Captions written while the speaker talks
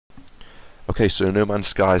Okay, so No Man's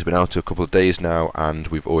Sky has been out a couple of days now, and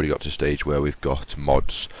we've already got to a stage where we've got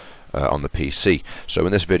mods on the PC. So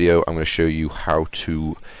in this video I'm going to show you how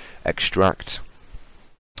to extract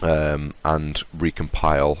and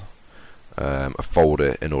recompile a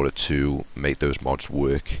folder in order to make those mods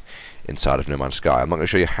work inside of No Man's Sky. I'm not going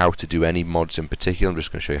to show you how to do any mods in particular. I'm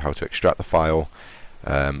just going to show you how to extract the file,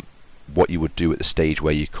 what you would do at the stage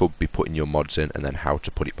where you could be putting your mods in, and then how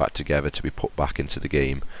to put it back together to be put back into the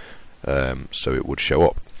game so it would show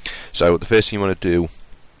up. So the first thing you want to do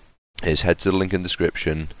is head to the link in the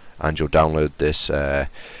description and you'll download this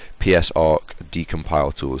psarc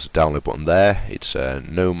decompile tool. There's a download button there. It's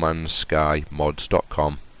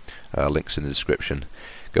nomansskymods.com. Links in the description.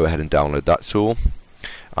 Go ahead and download that tool,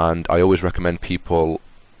 and I always recommend people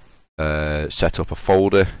set up a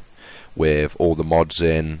folder with all the mods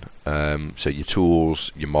in, so your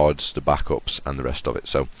tools, your mods, the backups and the rest of it.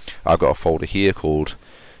 So I've got a folder here called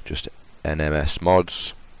just NMS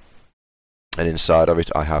mods, and inside of it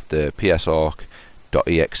I have the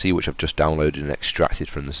psarc.exe, which I've just downloaded and extracted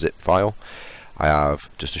from the zip file. I have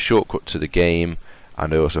just a shortcut to the game,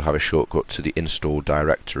 and I also have a shortcut to the install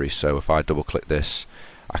directory. So if I double click this,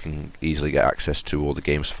 I can easily get access to all the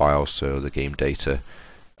game's files, so the game data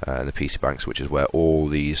and the PC banks, which is where all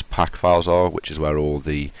these PAK files are, which is where all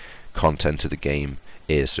the content of the game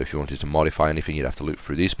is. So if you wanted to modify anything, you'd have to look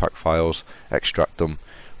through these PAK files, extract them,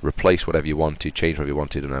 replace whatever you wanted, change whatever you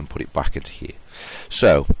wanted, and then put it back into here.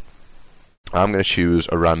 So I'm going to choose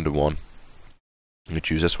a random one. I'm going to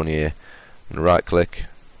choose this one here. I'm going to right click,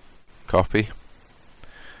 copy,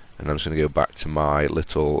 and I'm just going to go back to my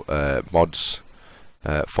little mods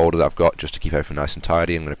folder that I've got, just to keep everything nice and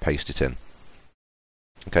tidy. I'm going to paste it in.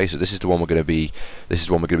 Okay, so this is the one we're going to be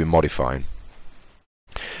modifying.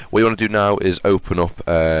 What you want to do now is open up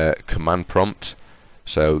command prompt.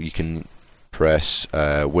 So you can press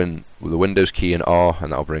the Windows key and R,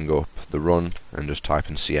 and that'll bring up the run, and just type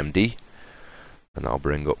in CMD, and that'll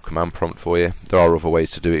bring up command prompt for you. There are other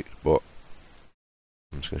ways to do it, but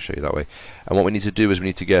I'm just going to show you that way. And what we need to do is we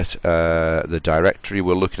need to get the directory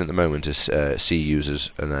we're looking at the moment is C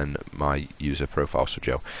users, and then my user profile, so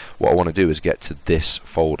Joe. What I want to do is get to this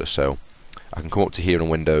folder. So I can come up to here in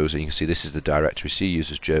Windows, and you can see this is the directory C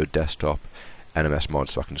users Joe desktop NMS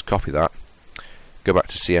mods. So I can just copy that, go back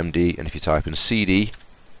to CMD, and if you type in CD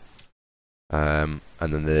and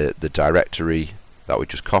then the directory that we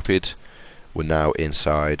just copied, we're now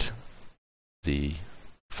inside the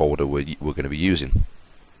folder we're going to be using.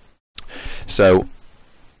 So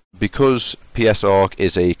because psarc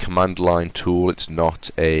is a command line tool, it's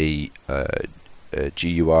not a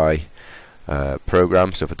GUI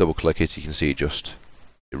program, so if I double click it, you can see it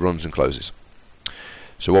runs and closes.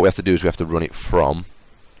 So what we have to do is we have to run it from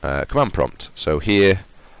command prompt. So here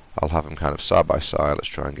I'll have them kind of side by side. Let's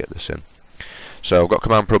try and get this in. So I've got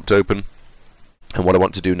command prompt open, and what I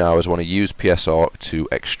want to do now is I want to use psarc to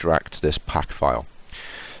extract this PAK file.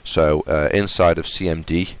 So inside of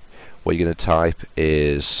CMD, what you're going to type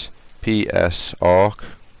is psarc.exe.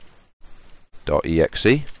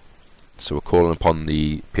 So we're calling upon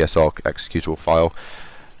the psarc executable file.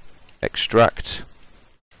 Extract.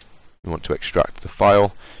 We want to extract the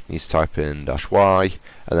file. You need to type in -y,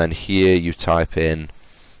 and then here you type in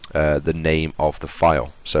the name of the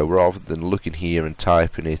file. So rather than looking here and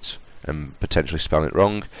typing it and potentially spelling it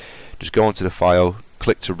wrong, just go onto the file,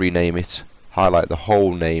 click to rename it, highlight the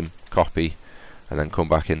whole name, copy, and then come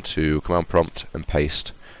back into command prompt and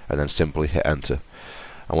paste, and then simply hit enter.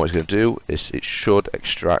 And what it's going to do is it should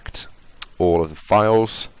extract all of the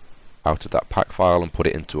files out of that PAK file and put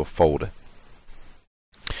it into a folder.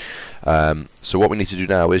 So what we need to do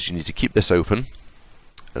now is you need to keep this open,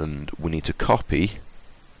 and we need to copy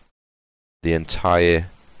the entire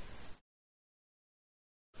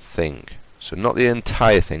thing. So not the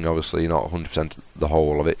entire thing, obviously, not 100% the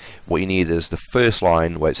whole of it. What you need is the first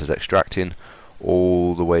line where it says extracting,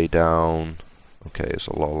 all the way down. Okay, it's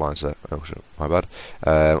a lot of lines there. Oh, my bad.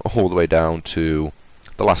 All the way down to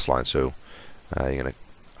the last line. So you're going to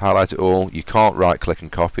highlight it all. You can't right click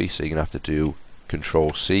and copy, so you're going to have to do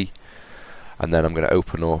Control C. And then I'm going to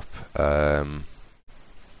open up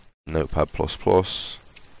Notepad++.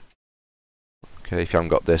 Okay, if you haven't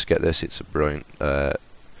got this, get this. It's a brilliant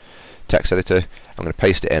text editor. I'm going to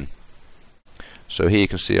paste it in. So here you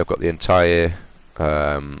can see I've got the entire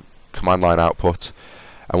command line output,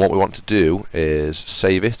 and what we want to do is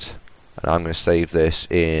save it, and I'm going to save this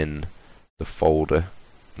in the folder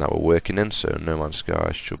that we're working in. So No Man's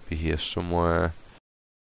Sky should be here somewhere.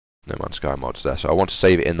 No Man's Sky mods there. So I want to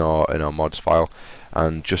save it in our mods file,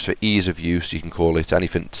 and just for ease of use, you can call it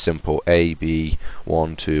anything simple, A, B,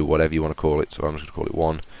 1, 2, whatever you want to call it. So I'm just going to call it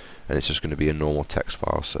 1, and it's just going to be a normal text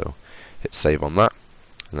file. So hit save on that,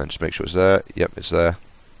 and then just make sure it's there. Yep, it's there.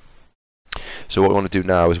 So what we want to do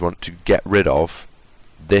now is we want to get rid of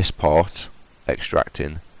this part,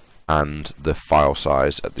 extracting, and the file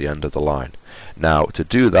size at the end of the line. Now to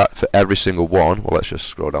do that for every single one, well, let's just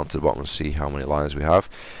scroll down to the bottom and see how many lines we have.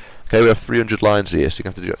 Okay, we have 300 lines here, so you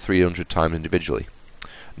have to do it 300 times individually.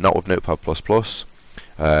 Not with Notepad++.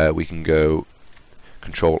 We can go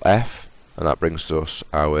Control F, and that brings us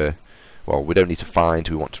our, well, we don't need to find,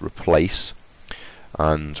 we want to replace.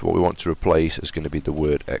 And what we want to replace is going to be the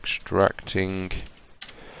word extracting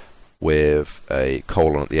with a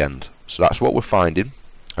colon at the end. So that's what we're finding,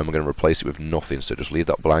 and we're going to replace it with nothing. So just leave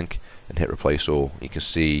that blank and hit replace all. You can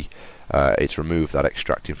see it's removed that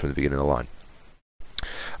extracting from the beginning of the line.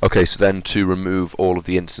 Okay, so then to remove all of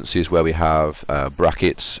the instances where we have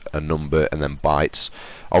brackets, a number, and then bytes.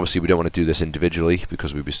 Obviously we don't want to do this individually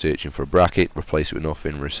because we'll be searching for a bracket, replace it with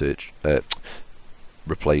nothing, replace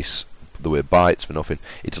the word bytes for nothing.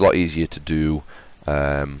 It's a lot easier to do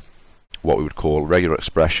what we would call regular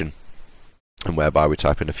expression, and whereby we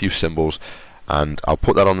type in a few symbols, and I'll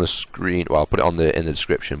put that on the screen, well, I'll put it on in the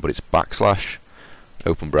description, but it's backslash,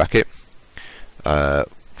 open bracket,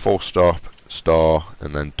 full stop, star,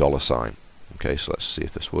 and then $sign. Okay, so let's see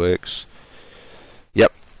if this works.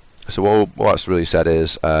 Yep. So what that's really said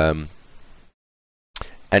is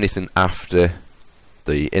anything after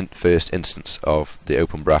the first instance of the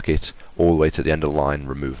open bracket all the way to the end of the line,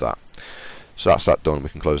 remove that. So that's that done. We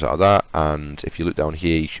can close out of that, and if you look down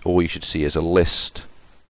here, all you should see is a list,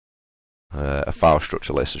 a file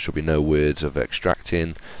structure list. There should be no words of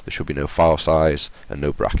extracting, there should be no file size, and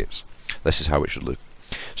no brackets. This is how it should look.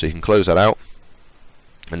 So you can close that out,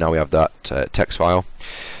 and now we have that text file.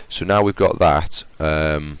 So now we've got that,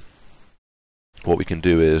 what we can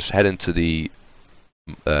do is head into the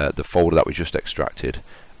folder that we just extracted,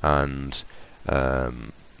 and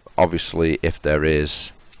obviously if there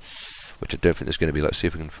is, which I don't think there's going to be, let's see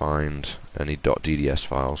if we can find any .dds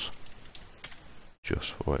files.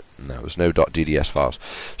 Just for it, no, there's no .dds files.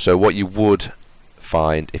 So what you would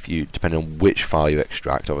find, if you, depending on which file you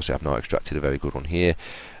extract, obviously I've not extracted a very good one here,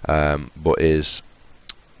 but is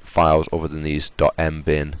files other than these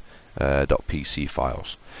 .mbin, .pc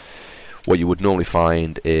files. What you would normally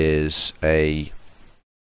find is a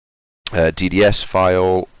DDS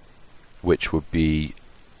file, which would be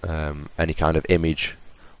any kind of image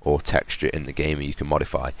or texture in the game you can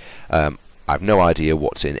modify. I have no idea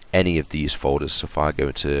what's in any of these folders. So if I go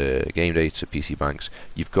into game data, PC banks,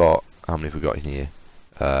 you've got, how many have we got in here?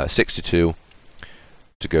 62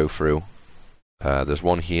 to go through. There's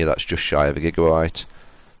one here that's just shy of a gigabyte.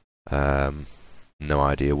 No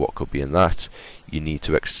idea what could be in that. You need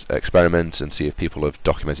to experiment and see if people have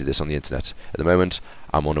documented this on the internet. At the moment,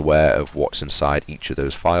 I'm unaware of what's inside each of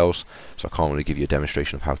those files, so I can't really give you a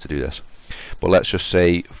demonstration of how to do this. But let's just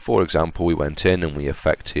say, for example, we went in and we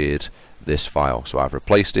affected this file. So I've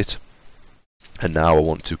replaced it, and now I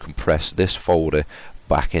want to compress this folder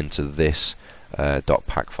back into this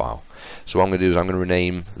 .pak file. So what I'm going to do is I'm going to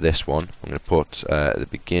rename this one. I'm going to put at the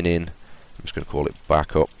beginning, I'm just going to call it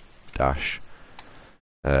backup dash,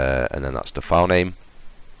 and then that's the file name,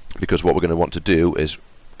 because what we're going to want to do is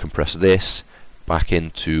compress this back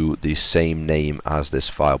into the same name as this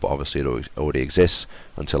file, but obviously it already exists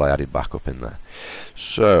until I added backup in there.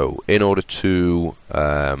 So in order to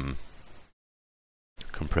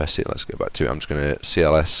compress it, let's go back to it. I'm just going to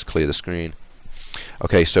CLS clear the screen.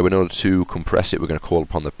 Okay, so in order to compress it, we're going to call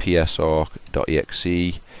upon the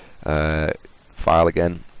psarc.exe file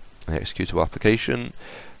again, an executable application.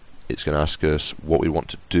 It's going to ask us what we want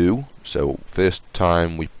to do. So first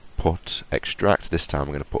time we put extract, this time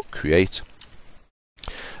we're going to put create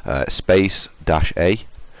space dash a.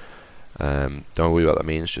 Don't worry what that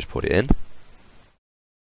means, just put it in.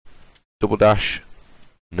 Double dash,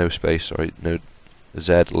 no space, sorry, no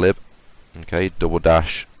zlib. Okay, double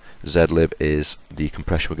dash zlib is the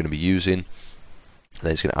compression we're going to be using.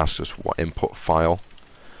 Then it's going to ask us what input file.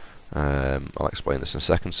 I'll explain this in a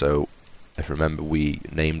second. So if you remember, we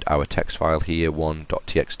named our text file here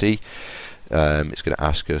 1.txt. It's going to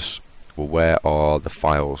ask us, well, where are the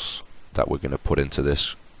files that we're going to put into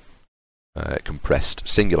this compressed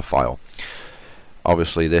singular file.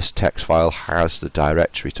 Obviously this text file has the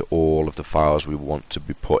directory to all of the files we want to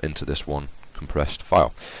be put into this one compressed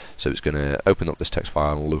file. So it's going to open up this text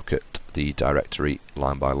file and look at the directory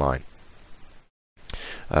line by line.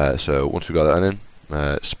 So once we've got that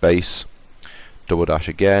in, space, double dash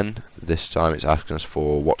again, this time it's asking us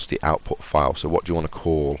for what's the output file. So what do you want to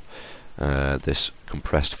call this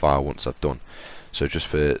compressed file once I've done? So just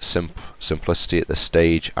for simplicity at this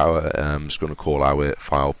stage, I'm just going to call our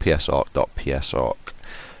file psarc.psarc.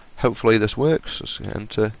 Hopefully this works. Let's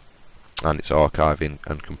enter, and it's archiving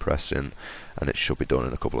and compressing, and it should be done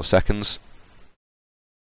in a couple of seconds.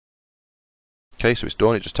 Okay, so it's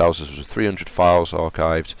done. It just tells us there's 300 files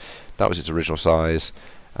archived. That was its original size,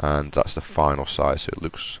 and that's the final size. So it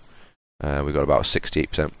looks we've got about a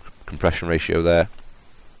 68% compression ratio there,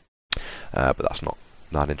 but that's not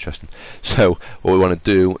that interesting. So what we want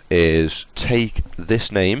to do is take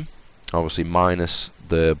this name, obviously minus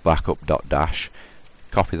the backup dot dash,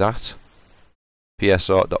 copy that,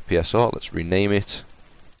 psarc.psarc, let's rename it,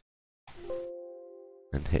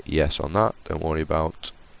 and hit yes on that. Don't worry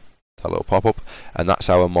about that little pop-up, and that's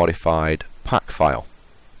our modified PAK file.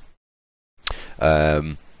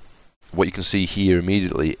 What you can see here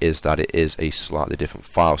immediately is that it is a slightly different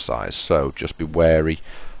file size, so just be wary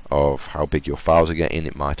of how big your files are getting.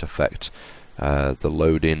 It might affect the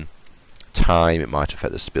loading time, it might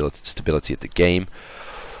affect the stability of the game.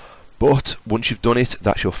 But once you've done it,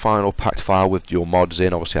 that's your final packed file with your mods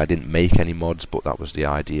in. Obviously I didn't make any mods, but that was the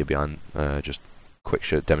idea behind just quick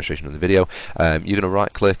demonstration of the video. You're going to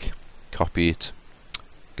right click, copy it,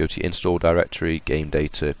 go to your install directory, game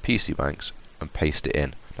data, PC banks, and paste it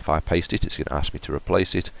in. If I paste it, it's going to ask me to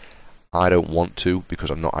replace it. I don't want to because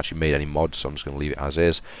I've not actually made any mods, so I'm just going to leave it as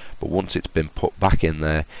is. But once it's been put back in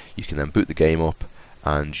there, you can then boot the game up,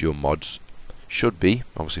 and your mods should be,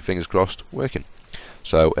 obviously fingers crossed, working.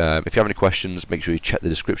 So if you have any questions, make sure you check the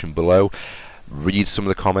description below. Read some of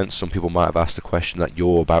the comments. Some people might have asked a question that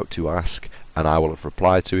you're about to ask, and I will have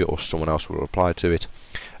replied to it, or someone else will reply to it.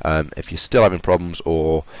 If you're still having problems,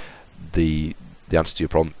 or the answer to your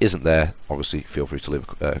problem isn't there, obviously feel free to leave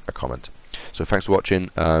a comment. So thanks for watching,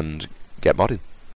 and get modding.